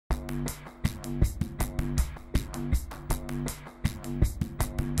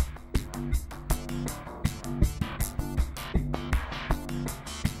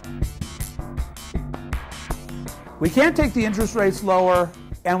We can't take the interest rates lower,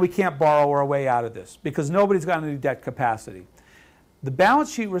 and we can't borrow our way out of this because nobody's got any debt capacity. The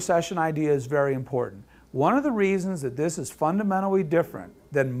balance sheet recession idea is very important. One of the reasons that this is fundamentally different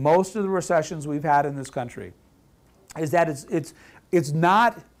than most of the recessions we've had in this country is that it's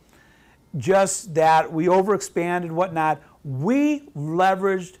not just that we overexpand and whatnot. We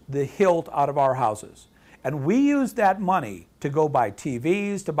leveraged the hilt out of our houses. And we used that money to go buy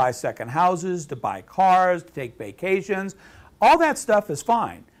TVs, to buy second houses, to buy cars, to take vacations. All that stuff is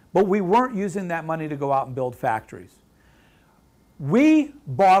fine, but we weren't using that money to go out and build factories. We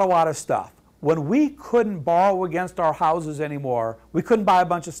bought a lot of stuff. When we couldn't borrow against our houses anymore, we couldn't buy a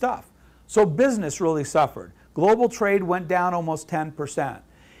bunch of stuff. So business really suffered. Global trade went down almost 10%.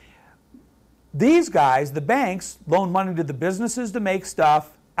 These guys, the banks, loan money to the businesses to make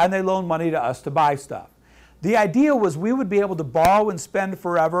stuff, and they loan money to us to buy stuff. The idea was we would be able to borrow and spend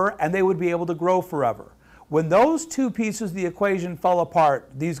forever, and they would be able to grow forever. When those two pieces of the equation fell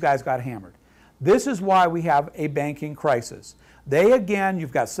apart, these guys got hammered. This is why we have a banking crisis. They, again,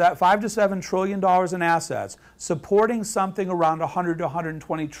 you've got $5 to $7 trillion in assets supporting something around $100 to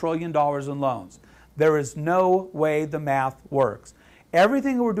 $120 trillion in loans. There is no way the math works.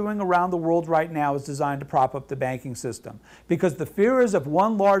 Everything we're doing around the world right now is designed to prop up the banking system because the fear is if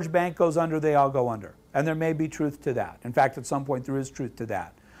one large bank goes under, they all go under. And there may be truth to that. In fact, at some point there is truth to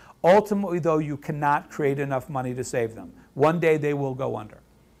that. Ultimately, though, you cannot create enough money to save them. One day they will go under.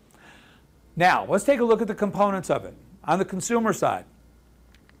 Now, let's take a look at the components of it. On the consumer side,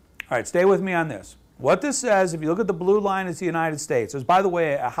 all right, stay with me on this. What this says, if you look at the blue line, is the United States. There's, by the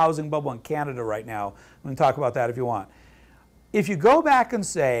way, a housing bubble in Canada right now. We can talk about that if you want. If you go back and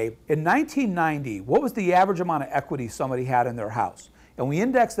say, in 1990, what was the average amount of equity somebody had in their house? And we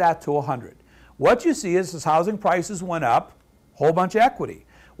index that to 100. What you see is as housing prices went up, a whole bunch of equity.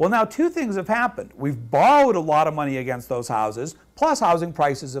 Well, now two things have happened. We've borrowed a lot of money against those houses, plus housing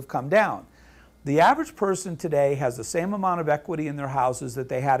prices have come down. The average person today has the same amount of equity in their houses that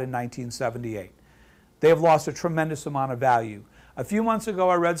they had in 1978. They have lost a tremendous amount of value. A few months ago,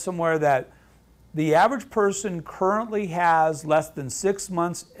 I read somewhere that the average person currently has less than 6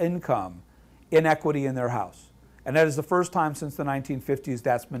 months' income in equity in their house. And that is the first time since the 1950s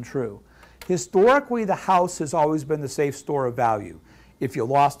that's been true. Historically, the house has always been the safe store of value. If you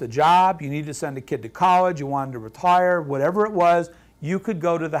lost a job, you needed to send a kid to college, you wanted to retire, whatever it was, you could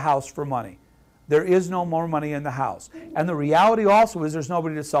go to the house for money. There is no more money in the house. And the reality also is there's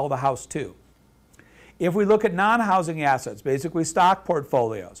nobody to sell the house to. If we look at non-housing assets, basically stock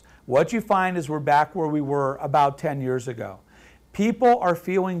portfolios, what you find is we're back where we were about 10 years ago. People are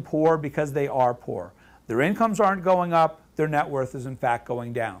feeling poor because they are poor. Their incomes aren't going up, their net worth is in fact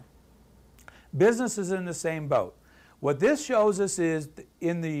going down. Business is in the same boat. What this shows us is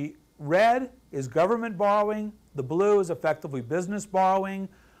in the red is government borrowing, the blue is effectively business borrowing.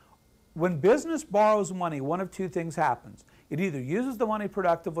 When business borrows money, one of two things happens. It either uses the money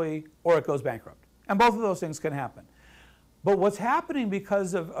productively or it goes bankrupt. And both of those things can happen. But what's happening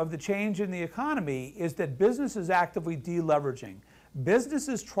because of the change in the economy is that business is actively deleveraging. Business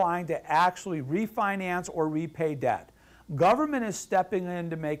is trying to actually refinance or repay debt. Government is stepping in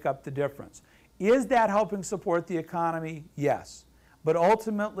to make up the difference. Is that helping support the economy? Yes. But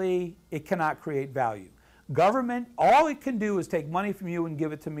ultimately, it cannot create value. Government, all it can do is take money from you and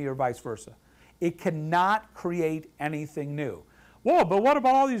give it to me or vice versa. It cannot create anything new. Whoa, but what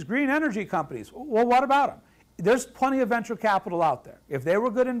about all these green energy companies? Well, what about them? There's plenty of venture capital out there. If they were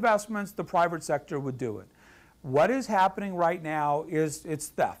good investments, the private sector would do it. What is happening right now is it's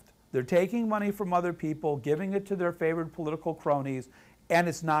theft. They're taking money from other people, giving it to their favorite political cronies, and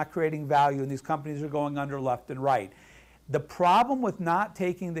it's not creating value, and these companies are going under left and right. The problem with not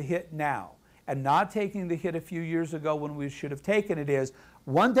taking the hit now and not taking the hit a few years ago when we should have taken it is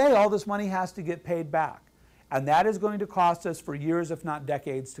one day all this money has to get paid back. And that is going to cost us for years, if not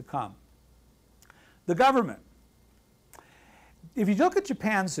decades, to come. The government. If you look at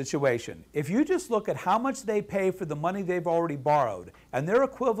Japan's situation, if you just look at how much they pay for the money they've already borrowed and their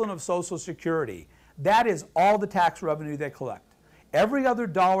equivalent of Social Security, that is all the tax revenue they collect. Every other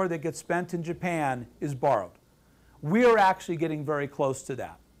dollar that gets spent in Japan is borrowed. We are actually getting very close to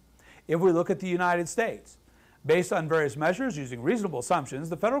that. If we look at the United States, based on various measures using reasonable assumptions,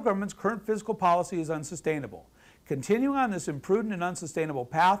 the federal government's current fiscal policy is unsustainable. Continuing on this imprudent and unsustainable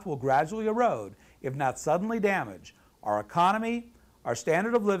path will gradually erode, if not suddenly damage, our economy, our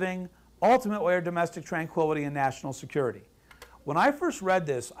standard of living, ultimately our domestic tranquility and national security. When I first read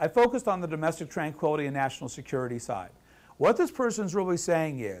this, I focused on the domestic tranquility and national security side. What this person's really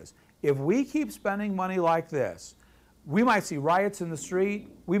saying is, if we keep spending money like this, we might see riots in the street,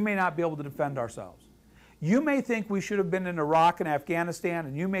 we may not be able to defend ourselves. You may think we should have been in Iraq and Afghanistan,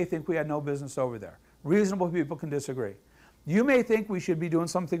 and you may think we had no business over there. Reasonable people can disagree. You may think we should be doing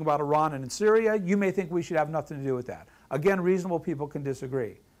something about Iran and in Syria. You may think we should have nothing to do with that. Again, reasonable people can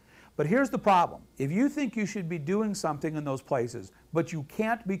disagree. But here's the problem. If you think you should be doing something in those places, but you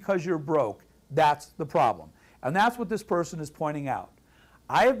can't because you're broke, that's the problem. And that's what this person is pointing out.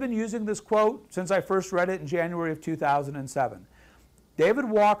 I have been using this quote since I first read it in January of 2007. David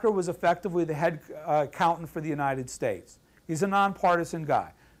Walker was effectively the head accountant for the United States. He's a nonpartisan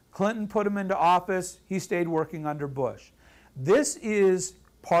guy. Clinton put him into office. He stayed working under Bush. This is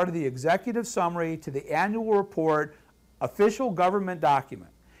part of the executive summary to the annual report, official government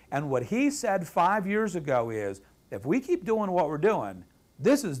document. And what he said 5 years ago is, if we keep doing what we're doing,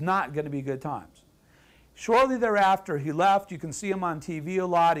 this is not going to be good times. Shortly thereafter, he left. You can see him on TV a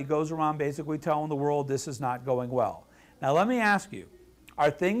lot. He goes around basically telling the world this is not going well. Now let me ask you, are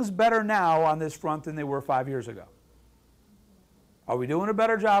things better now on this front than they were 5 years ago? Are we doing a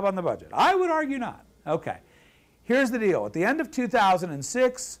better job on the budget? I would argue not. Okay. Here's the deal. At the end of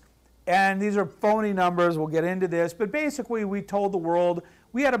 2006, and these are phony numbers, we'll get into this, but basically we told the world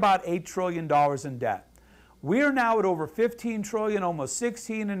we had about $8 trillion in debt. We are now at over 15 trillion, almost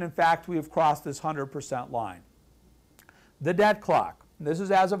 16, and in fact we have crossed this 100% line. The debt clock. This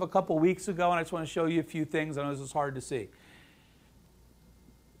is as of a couple weeks ago, and I just want to show you a few things. I know this is hard to see.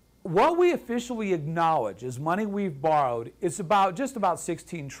 What we officially acknowledge as money we've borrowed is just about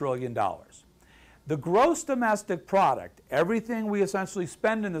 $16 trillion. The gross domestic product, everything we essentially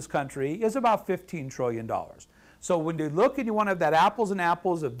spend in this country, is about $15 trillion. So when you look and you want to have that apples and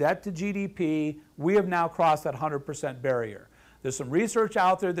apples of debt to GDP, we have now crossed that 100% barrier. There's some research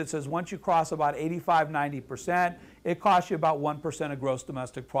out there that says once you cross about 85, 90%, it costs you about 1% of gross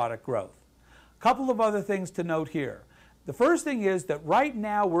domestic product growth. A couple of other things to note here. The first thing is that right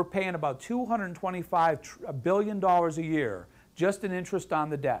now we're paying about $225 billion a year just in interest on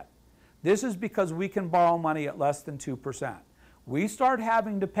the debt. This is because we can borrow money at less than 2%. We start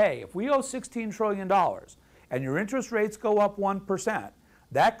having to pay, if we owe $16 trillion and your interest rates go up 1%,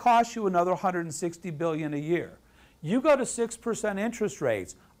 that costs you another $160 billion a year. You go to 6% interest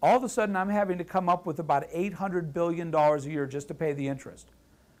rates, all of a sudden I'm having to come up with about $800 billion a year just to pay the interest.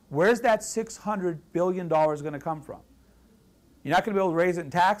 Where's that $600 billion going to come from? You're not going to be able to raise it in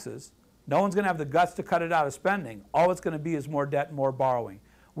taxes. No one's going to have the guts to cut it out of spending. All it's going to be is more debt and more borrowing.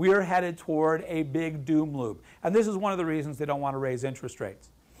 We are headed toward a big doom loop. And this is one of the reasons they don't want to raise interest rates.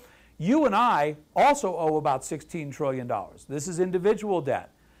 You and I also owe about $16 trillion. This is individual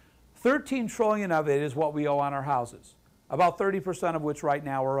debt. $13 trillion of it is what we owe on our houses, about 30% of which right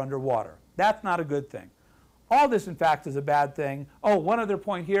now are underwater. That's not a good thing. All this, in fact, is a bad thing. Oh, one other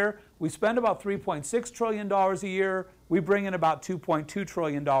point here. We spend about $3.6 trillion a year. We bring in about $2.2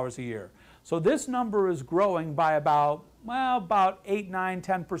 trillion a year. So this number is growing by about 8, 9,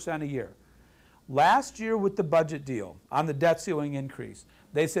 10% a year. Last year with the budget deal on the debt ceiling increase,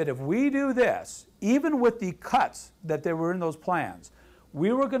 they said if we do this, even with the cuts that there were in those plans,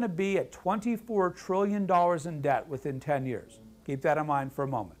 we were going to be at $24 trillion in debt within 10 years. Keep that in mind for a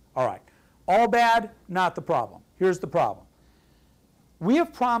moment. All right. All bad, not the problem. Here's the problem. We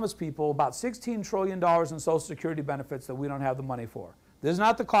have promised people about $16 trillion in Social Security benefits that we don't have the money for. This is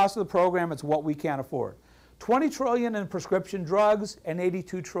not the cost of the program, it's what we can't afford. $20 trillion in prescription drugs and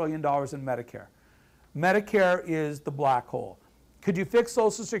 $82 trillion in Medicare. Medicare is the black hole. Could you fix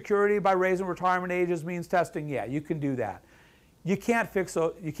Social Security by raising retirement ages, means testing? Yeah, you can do that. You can't fix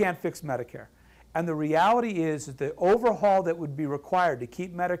Medicare. And the reality is that the overhaul that would be required to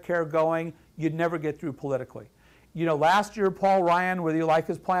keep Medicare going, you'd never get through politically. You know, last year, Paul Ryan, whether you like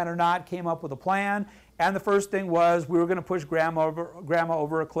his plan or not, came up with a plan, and the first thing was we were going to push grandma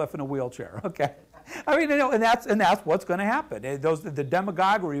over a cliff in a wheelchair. Okay, I mean, you know, and that's what's going to happen. The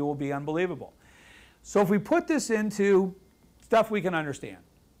demagoguery will be unbelievable. So if we put this into stuff we can understand,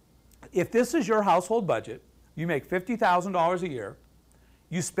 if this is your household budget, you make $50,000 a year,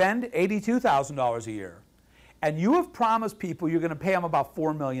 you spend $82,000 a year, and you have promised people you're going to pay them about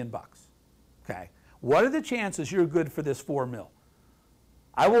 $4 million bucks. Okay, what are the chances you're good for this $4 million?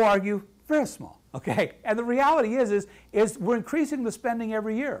 I will argue very small. Okay, and the reality is we're increasing the spending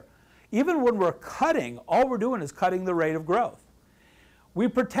every year. Even when we're cutting, all we're doing is cutting the rate of growth. We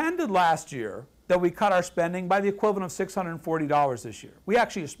pretended last year that we cut our spending by the equivalent of $640 this year. We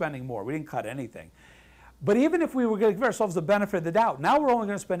actually are spending more. We didn't cut anything. But even if we were going to give ourselves the benefit of the doubt, now we're only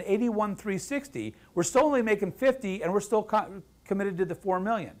going to spend $81,360. We're still only making $50, and we're still committed to the 4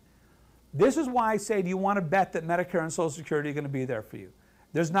 million. This is why I say, do you want to bet that Medicare and Social Security are going to be there for you?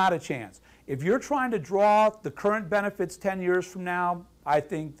 There's not a chance. If you're trying to draw the current benefits 10 years from now, I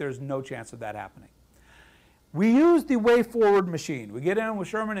think there's no chance of that happening. We use the way forward machine. We get in with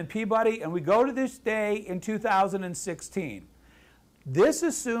Sherman and Peabody, and we go to this day in 2016. This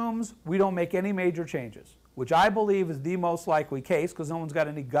assumes we don't make any major changes, which I believe is the most likely case because no one's got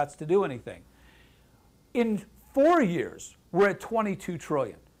any guts to do anything. In 4 years, we're at 22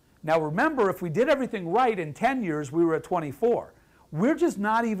 trillion. Now remember, if we did everything right in 10 years, we were at 24. We're just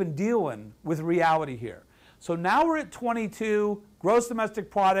not even dealing with reality here. So now we're at 22, gross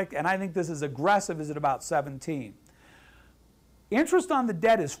domestic product, and I think this is aggressive, is at about 17. Interest on the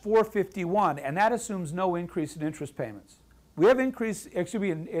debt is 451, and that assumes no increase in interest payments. We have increase, excuse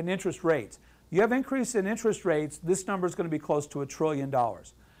me, in interest rates. You have increase in interest rates, this number is going to be close to $1 trillion.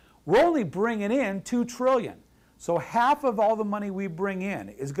 We're only bringing in $2 trillion. So half of all the money we bring in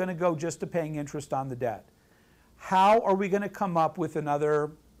is going to go just to paying interest on the debt. How are we going to come up with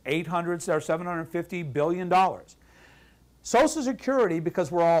another $800 or $750 billion? Social Security,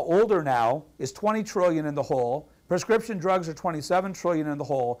 because we're all older now, is $20 trillion in the hole. Prescription drugs are $27 trillion in the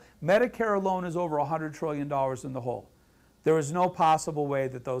hole. Medicare alone is over $100 trillion in the hole. There is no possible way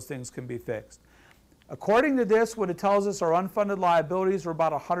that those things can be fixed. According to this, what it tells us, our unfunded liabilities are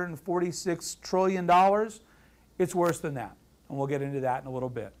about $146 trillion. It's worse than that, and we'll get into that in a little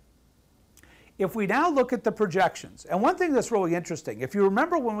bit. If we now look at the projections, and one thing that's really interesting, if you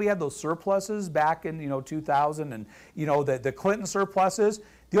remember when we had those surpluses back in 2000 and the Clinton surpluses,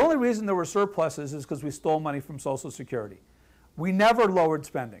 the only reason there were surpluses is because we stole money from Social Security. We never lowered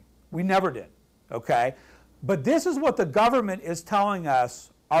spending. We never did, okay? But this is what the government is telling us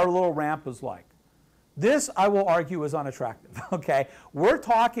our little ramp is like. This, I will argue, is unattractive, okay? We're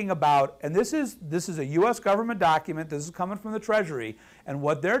talking about, and this is a U.S. government document, this is coming from the Treasury, and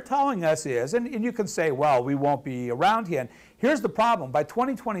what they're telling us is, and you can say, well, we won't be around here. And here's the problem. By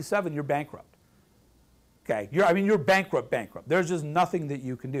 2027, you're bankrupt, okay? You're bankrupt. There's just nothing that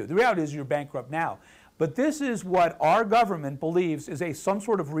you can do. The reality is you're bankrupt now. But this is what our government believes is some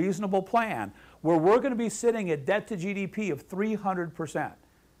sort of reasonable plan where we're going to be sitting at debt to GDP of 300%.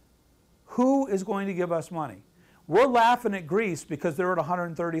 Who is going to give us money? We're laughing at Greece because they're at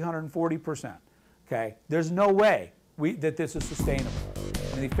 130, 140%. Okay? There's no way that this is sustainable.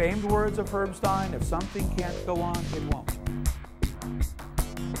 In the famed words of Herb Stein, if something can't go on, it won't.